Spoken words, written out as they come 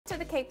to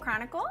the Cape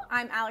Chronicle.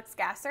 I'm Alix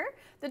Gasser.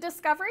 The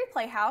Discovery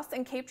Playhouse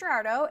in Cape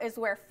Girardeau is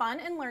where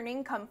fun and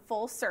learning come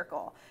full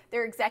circle.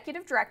 Their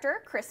executive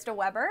director, Christa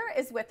Weber,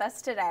 is with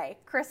us today.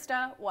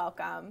 Christa,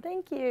 welcome.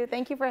 Thank you.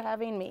 Thank you for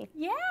having me.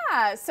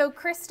 Yeah, so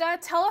Christa,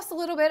 tell us a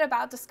little bit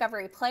about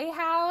Discovery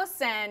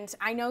Playhouse. And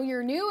I know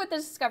you're new at the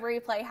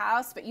Discovery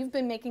Playhouse, but you've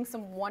been making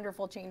some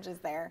wonderful changes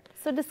there.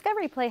 So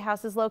Discovery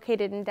Playhouse is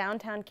located in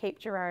downtown Cape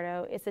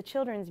Girardeau. It's a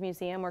children's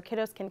museum where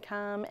kiddos can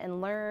come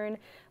and learn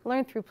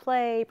through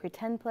play,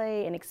 pretend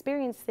play, and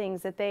experience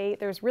things that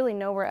there's really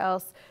nowhere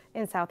else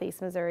in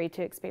Southeast Missouri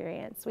to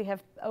experience. We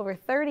have over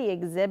 30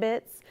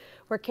 exhibits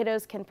where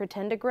kiddos can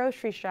pretend to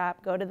grocery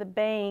shop, go to the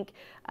bank,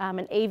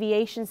 an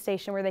aviation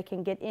station where they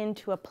can get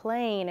into a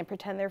plane and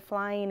pretend they're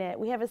flying it.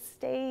 We have a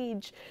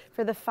stage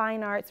for the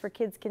fine arts where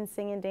kids can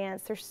sing and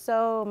dance. There's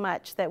so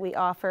much that we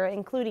offer,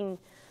 including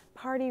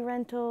party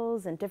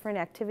rentals and different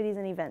activities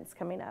and events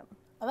coming up.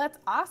 Oh, that's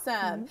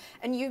awesome.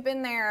 And you've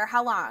been there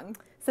how long?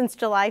 Since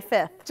July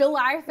 5th.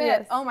 July 5th.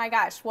 Yes. Oh my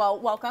gosh. Well,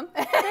 welcome.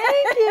 Thank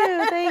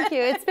you. Thank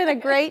you. It's been a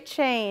great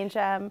change.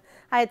 I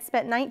had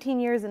spent 19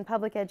 years in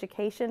public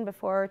education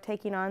before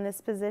taking on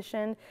this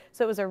position,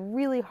 so it was a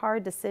really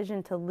hard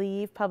decision to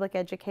leave public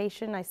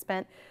education. I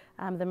spent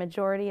the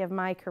majority of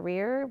my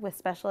career with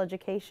special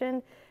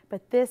education,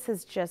 but this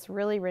has just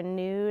really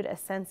renewed a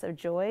sense of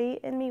joy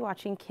in me,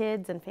 watching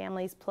kids and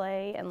families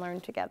play and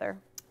learn together.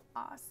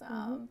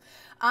 Awesome.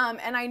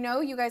 And I know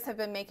you guys have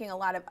been making a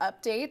lot of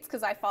updates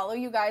because I follow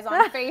you guys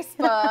on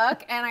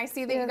Facebook and I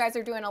see that you guys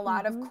are doing a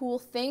lot of cool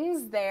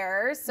things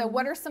there. So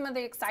what are some of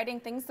the exciting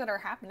things that are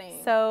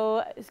happening?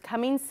 So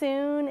coming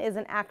soon is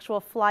an actual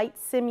flight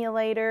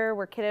simulator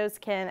where kiddos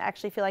can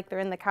actually feel like they're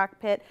in the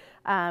cockpit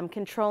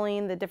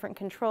controlling the different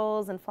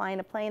controls and flying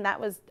a plane.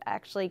 That was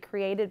actually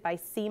created by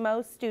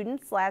SEMO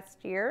students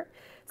last year.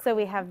 So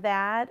we have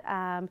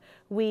that.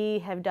 We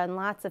have done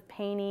lots of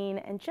painting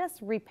and just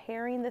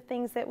repairing the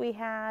things that we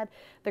had.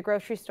 The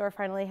grocery store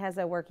finally has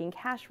a working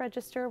cash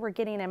register. We're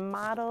getting a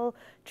model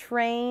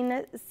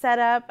train set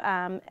up.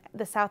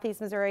 The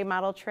Southeast Missouri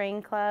Model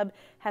Train Club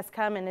has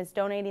come and is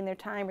donating their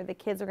time where the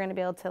kids are going to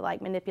be able to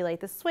like manipulate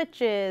the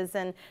switches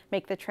and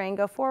make the train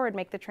go forward,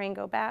 make the train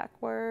go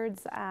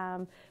backwards.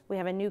 We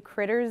have a new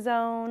critter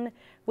zone,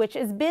 which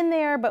has been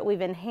there, but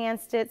we've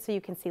enhanced it so you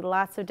can see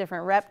lots of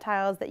different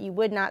reptiles that you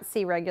would not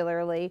see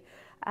regularly.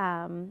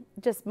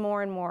 Just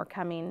more and more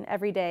coming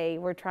every day.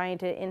 We're trying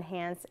to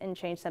enhance and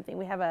change something.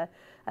 We have a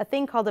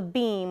thing called a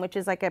beam, which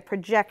is like a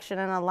projection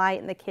and a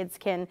light, and the kids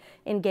can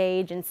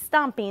engage in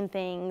stomping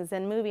things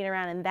and moving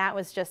around, and that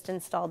was just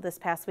installed this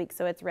past week,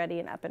 so it's ready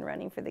and up and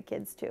running for the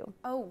kids too.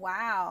 Oh,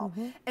 wow.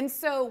 And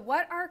so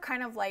what are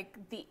kind of like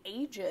the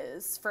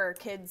ages for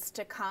kids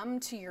to come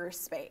to your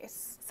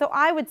space? So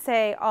I would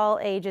say all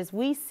ages.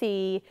 We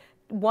see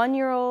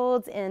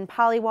 1-year-olds in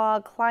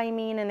polywog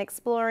climbing and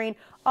exploring,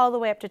 all the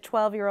way up to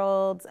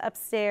 12-year-olds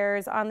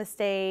upstairs on the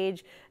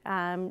stage,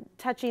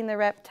 touching the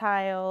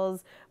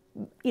reptiles,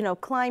 you know,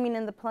 climbing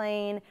in the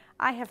plane.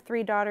 I have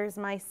 3 daughters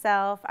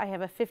myself. I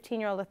have a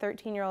 15-year-old, a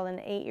 13-year-old, and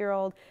an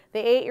 8-year-old. The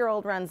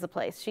 8-year-old runs the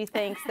place. She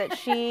thinks that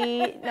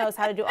she knows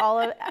how to do all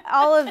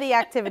of the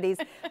activities.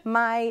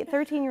 My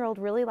 13-year-old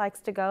really likes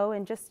to go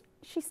and just,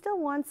 she still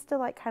wants to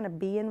like kind of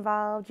be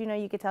involved, you know,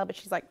 you could tell, but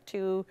she's like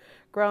too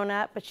grown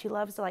up, but she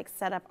loves to like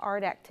set up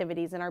art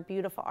activities in our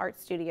beautiful art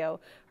studio.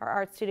 Our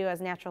art studio has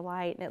natural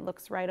light and it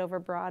looks right over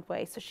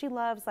Broadway. So she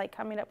loves like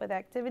coming up with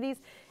activities.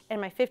 And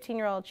my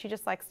 15-year-old, she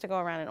just likes to go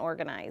around and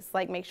organize,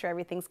 like make sure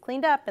everything's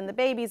cleaned up and the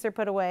babies are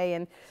put away.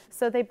 And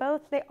so they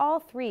all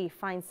 3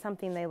 find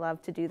something they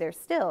love to do there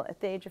still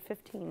at the age of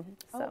 15.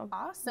 So. Oh,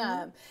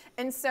 awesome.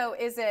 And so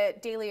is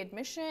it daily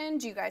admission?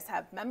 Do you guys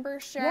have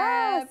memberships?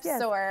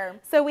 Yes. Or?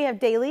 So we have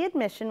daily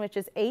admission, which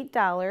is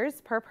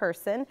 $8 per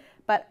person.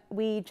 But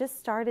we just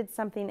started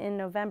something in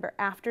November.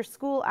 After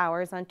school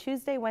hours on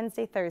Tuesday,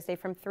 Wednesday, Thursday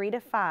from 3 to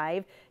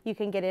 5, you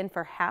can get in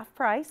for half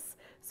price,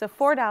 so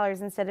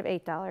 $4 instead of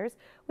 $8.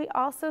 We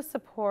also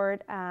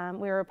support,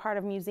 we're a part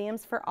of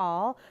Museums for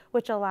All,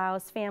 which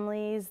allows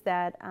families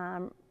that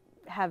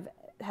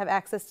have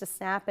access to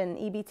SNAP and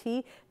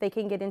EBT, they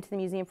can get into the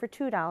museum for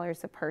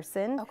 $2 a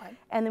person. Okay.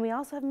 And then we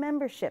also have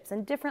memberships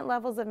and different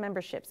levels of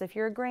memberships. If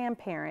you're a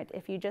grandparent,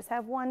 if you just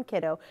have one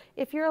kiddo,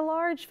 if you're a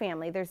large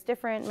family, there's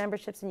different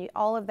memberships, and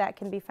all of that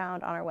can be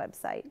found on our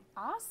website.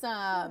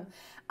 Awesome.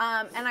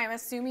 And I'm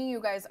assuming you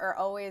guys are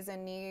always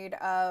in need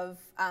of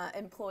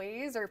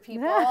employees or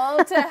people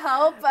to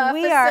help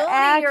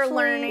facilitate your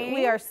learning.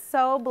 We are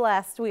so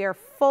blessed. We are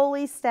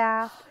fully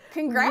staffed.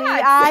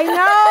 Congrats.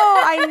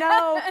 I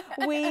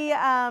know.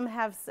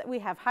 We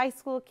have high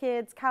school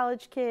kids,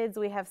 college kids,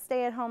 we have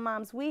stay-at-home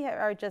moms. We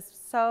are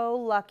just so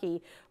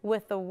lucky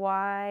with the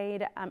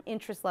wide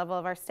interest level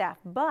of our staff.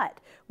 But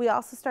we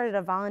also started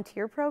a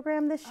volunteer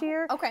program this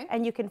year. Okay.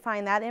 And you can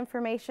find that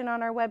information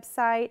on our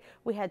website.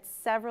 We had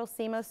several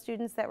SEMO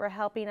students that were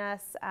helping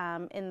us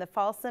in the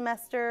fall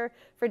semester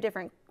for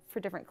different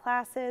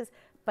classes.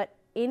 But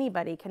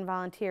anybody can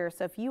volunteer.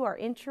 So if you are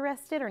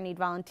interested or need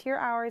volunteer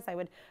hours, I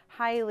would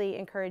highly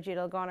encourage you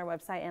to go on our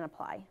website and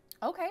apply.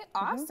 Okay,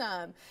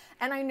 awesome.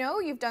 And I know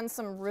you've done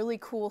some really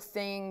cool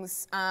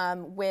things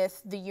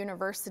with the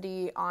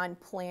university on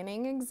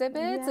planning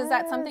exhibits. Is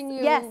that something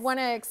you want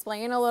to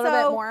explain a little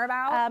bit more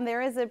about?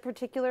 There is a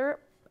particular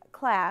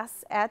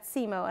class at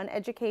SEMO, an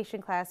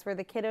education class where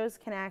the kiddos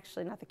can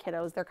actually, not the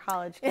kiddos, they're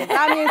college kids.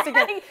 I'm used to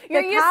kids.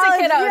 You're used to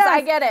kiddos. Yes,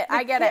 I get it.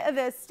 I get it.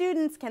 The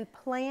students can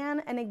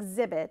plan an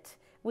exhibit.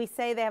 We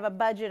say they have a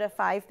budget of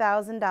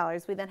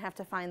 $5,000. We then have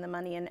to find the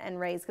money and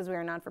raise, because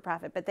we're a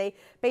non-for-profit. But they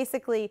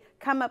basically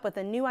come up with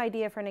a new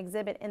idea for an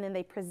exhibit, and then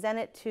they present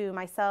it to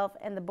myself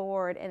and the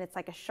board, and it's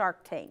like a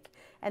Shark Tank.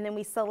 And then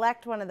we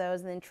select one of those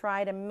and then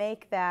try to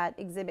make that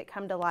exhibit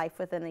come to life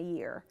within a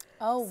year.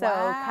 Oh, so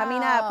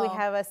coming up, we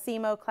have a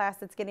SEMO class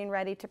that's getting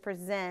ready to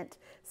present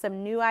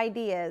some new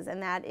ideas,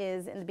 and that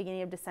is in the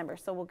beginning of December.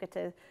 So we'll get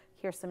to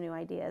hear some new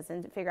ideas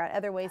and figure out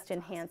other ways to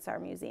enhance our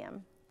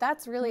museum.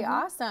 That's really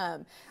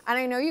awesome. And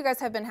I know you guys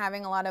have been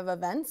having a lot of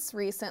events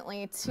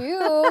recently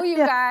too, you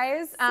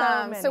guys.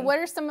 So what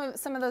are some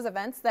of those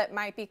events that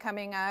might be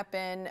coming up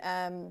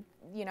in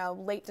you know,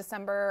 late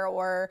December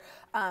or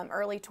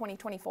early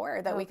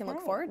 2024 that we can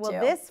look forward to?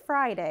 Well, this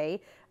Friday,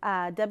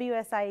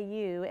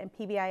 WSIU and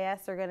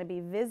PBIS are going to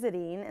be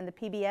visiting, and the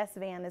PBS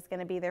van is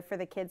going to be there for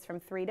the kids from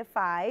 3 to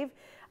 5.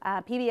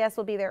 PBS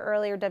will be there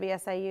earlier,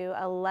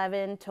 WSIU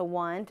 11 to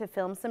 1 to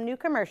film some new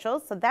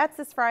commercials. So that's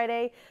this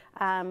Friday.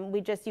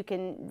 You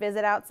can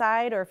visit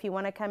outside, or if you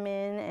want to come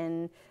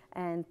in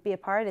and be a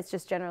part, it's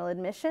just general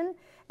admission.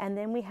 And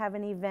then we have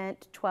an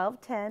event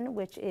 1210,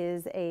 which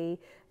is a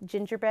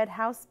gingerbread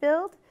house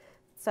build.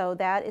 So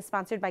that is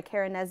sponsored by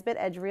Kara Nesbitt,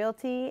 Edge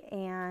Realty,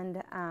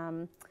 and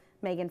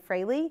Megan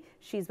Fraley.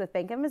 She's with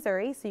Bank of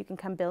Missouri, so you can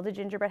come build a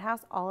gingerbread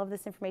house. All of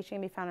this information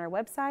can be found on our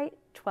website.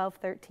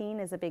 1213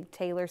 is a big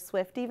Taylor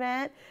Swift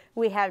event.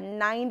 We have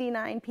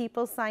 99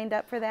 people signed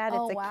up for that.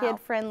 It's a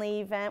kid-friendly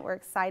event. We're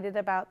excited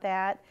about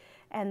that.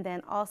 And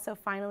then also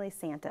finally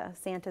Santa.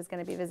 Santa's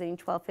going to be visiting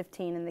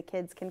 1215, and the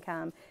kids can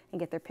come and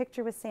get their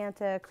picture with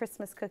Santa,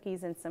 Christmas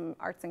cookies, and some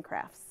arts and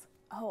crafts.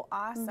 Oh,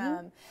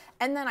 awesome.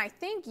 And then I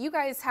think you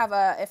guys have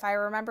if I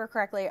remember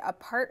correctly, a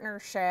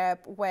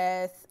partnership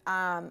with,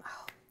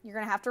 you're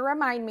going to have to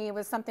remind me,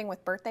 with something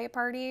with birthday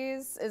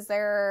parties. Is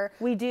there?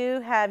 We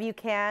do have, you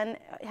can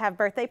have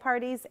birthday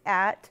parties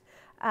at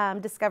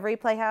Discovery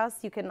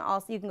Playhouse. You can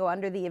go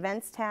under the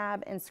events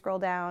tab and scroll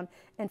down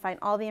and find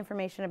all the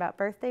information about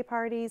birthday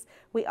parties.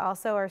 We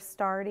also are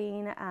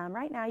starting,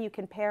 right now you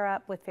can pair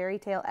up with Fairy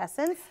Tale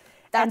Essence.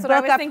 That's and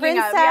what book I was thinking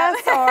a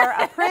princess of, or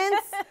a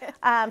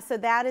prince. So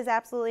that is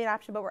absolutely an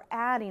option, but we're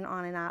adding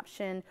on an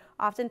option.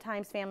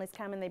 Oftentimes families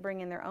come and they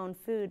bring in their own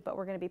food, but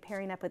we're going to be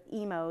pairing up with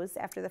emos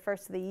after the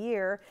first of the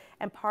year,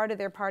 and part of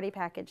their party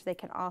package they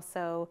can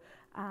also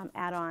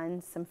add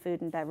on some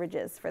food and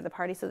beverages for the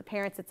party. So the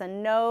parents, it's a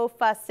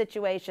no-fuss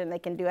situation. They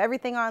can do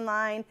everything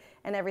online,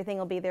 and everything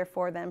will be there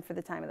for them for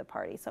the time of the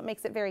party. So it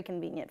makes it very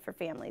convenient for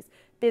families,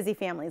 busy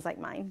families like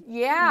mine.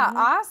 Yeah,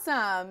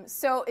 awesome.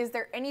 So is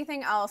there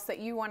anything else that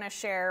you want to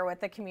share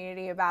with the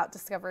community about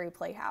Discovery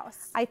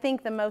Playhouse? I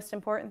think the most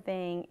important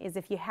thing is,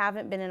 if you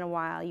haven't been in a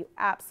while, you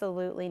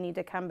absolutely need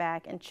to come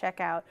back and check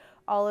out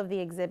all of the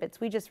exhibits.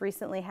 We just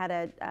recently had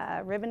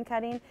a ribbon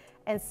cutting,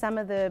 and some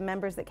of the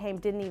members that came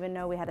didn't even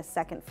know we had a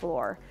second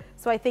floor.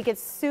 So I think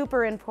it's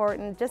super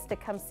important just to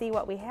come see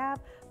what we have,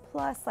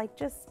 plus like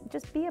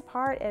just be a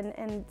part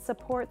and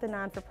support the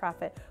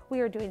non-for-profit. We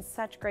are doing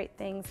such great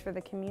things for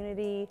the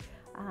community.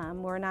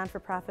 We're a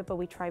non-for-profit, but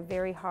we try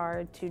very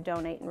hard to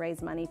donate and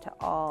raise money to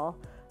all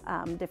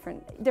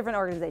different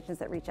organizations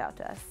that reach out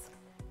to us.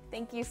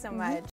 Thank you so much.